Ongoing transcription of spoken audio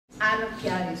I'm a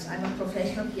pianist, I'm a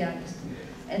professional pianist.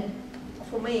 And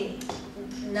for me,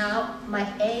 now my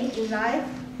aim in life,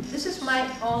 this is my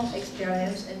own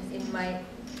experience and in my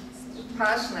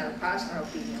personal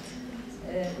opinion.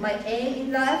 My aim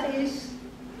in life is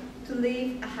to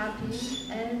live a happy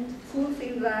and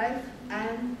fulfilled life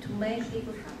and to make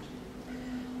people happy.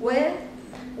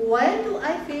 When do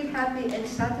I feel happy and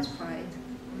satisfied?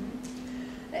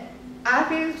 I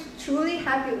feel truly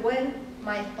happy when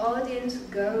my audience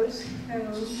goes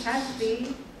home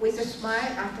happy with a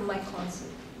smile after my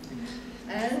concert.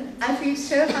 And I feel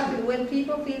so happy when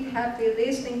people feel happy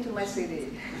listening to my CD.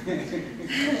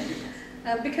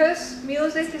 Because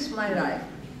music is my life.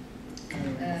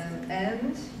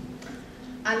 And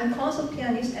I'm a concert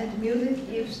pianist, and music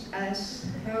gives us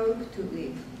hope to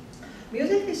live.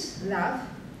 Music is love,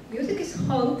 music is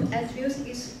hope, and music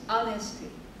is honesty.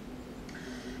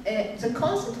 The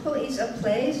concert hall is a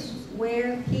place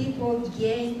where people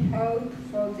gain hope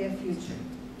for their future.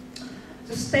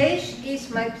 The stage is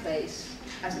my place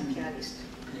as a pianist.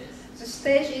 The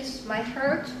stage is my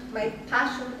heart, my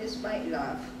passion is my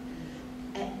love.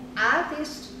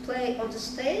 Artists play on the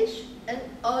stage and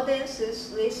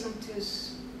audiences listen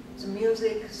to the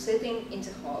music sitting in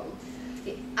the hall.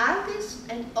 The artists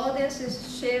and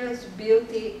audiences share the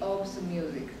beauty of the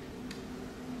music.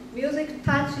 Music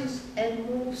touches and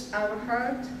moves our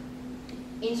heart,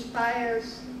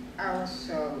 inspires our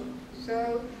soul.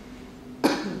 So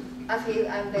I feel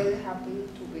I'm very happy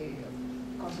to be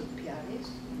a concert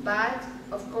pianist. But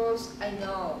of course, I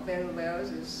know very well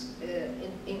this,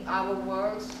 in our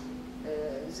world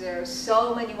there are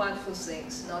so many wonderful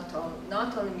things, not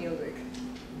only music.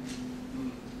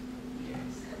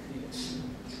 Yes.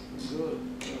 Good.